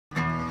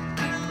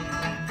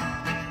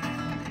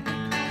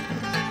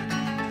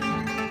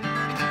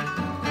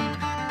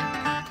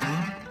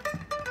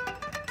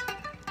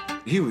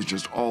He was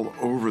just all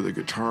over the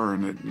guitar,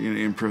 and it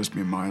impressed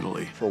me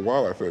mightily. For a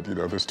while, I thought,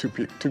 there's two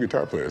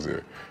guitar players there.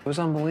 It was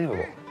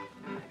unbelievable.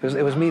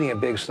 It was meeting a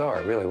big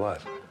star, it really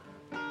was.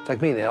 It's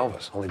like meeting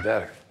Elvis, only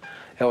better.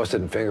 Elvis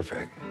didn't finger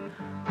pick.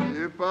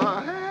 If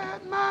I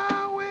had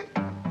my way,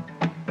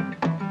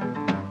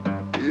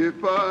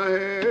 if I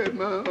had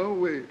my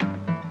way.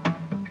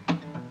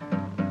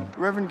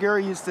 Reverend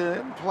Gary used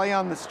to play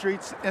on the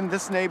streets in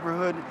this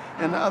neighborhood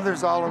and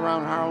others all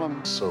around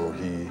Harlem. So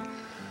he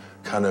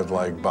kind of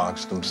like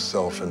boxed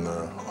himself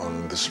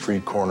on the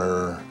street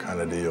corner kind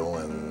of deal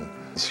and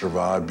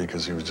survived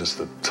because he was just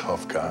a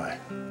tough guy.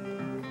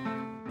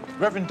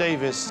 Reverend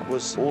Davis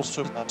was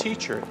also a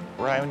teacher at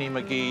Brownie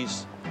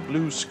McGee's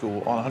Blues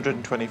School on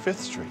 125th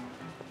Street.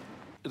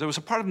 There was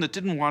a part of him that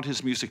didn't want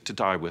his music to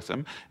die with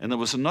him, and there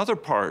was another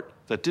part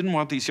that didn't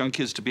want these young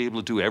kids to be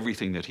able to do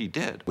everything that he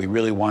did. We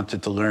really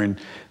wanted to learn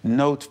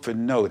note for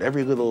note,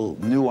 every little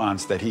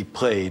nuance that he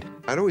played.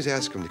 I'd always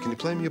ask him, can you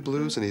play me a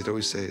blues? And he'd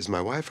always say, is my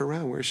wife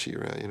around? Where's she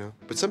around,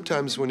 But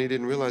sometimes when he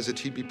didn't realize it,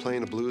 he'd be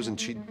playing a blues and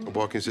she'd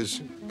walk in and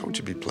says, don't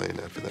you be playing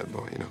that for that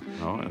boy,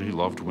 No, and he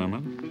loved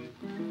women.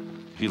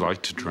 He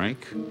liked to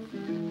drink.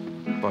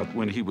 But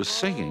when he was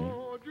singing,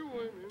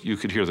 you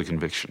could hear the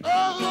conviction.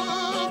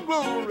 Oh,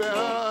 glory,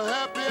 how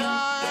happy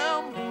I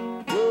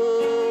am.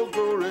 Oh,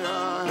 glory,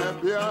 how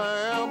happy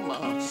I am.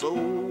 My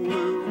soul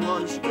is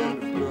washed in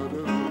the blood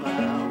of the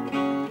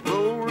Lamb.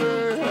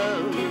 Glory,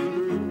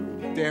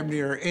 hallelujah. Damn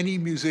near any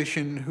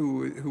musician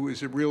who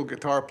was a real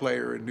guitar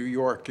player in New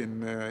York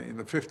in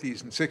the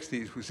 50s and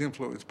 60s was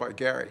influenced by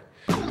Gary.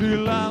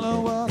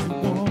 Delilah was a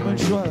woman,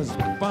 she was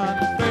fine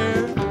and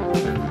fair.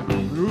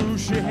 Ooh,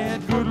 she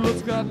had good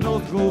looks, got no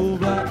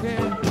gold black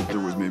hair. There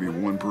was maybe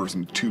one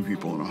person, two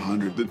people in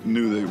 100 that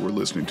knew they were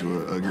listening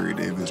to a Gary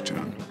Davis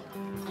tune.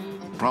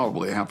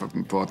 Probably half of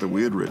them thought that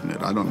we had written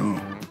it. I don't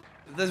know.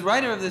 The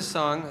writer of this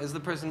song is the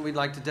person we'd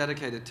like to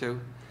dedicate it to,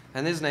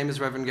 and his name is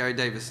Reverend Gary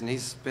Davis, and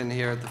he's been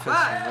here at the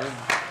festival.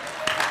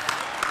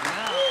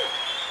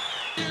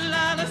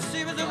 Delilah,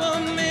 she was a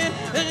woman,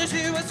 and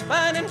she was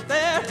fine and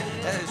fair.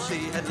 She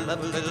had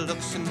lovely little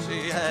looks, and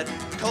she had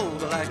coal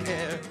black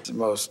hair. It's the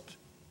most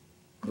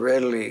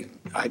readily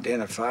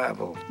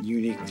identifiable,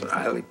 unique,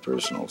 highly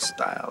personal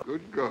style.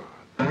 Good God.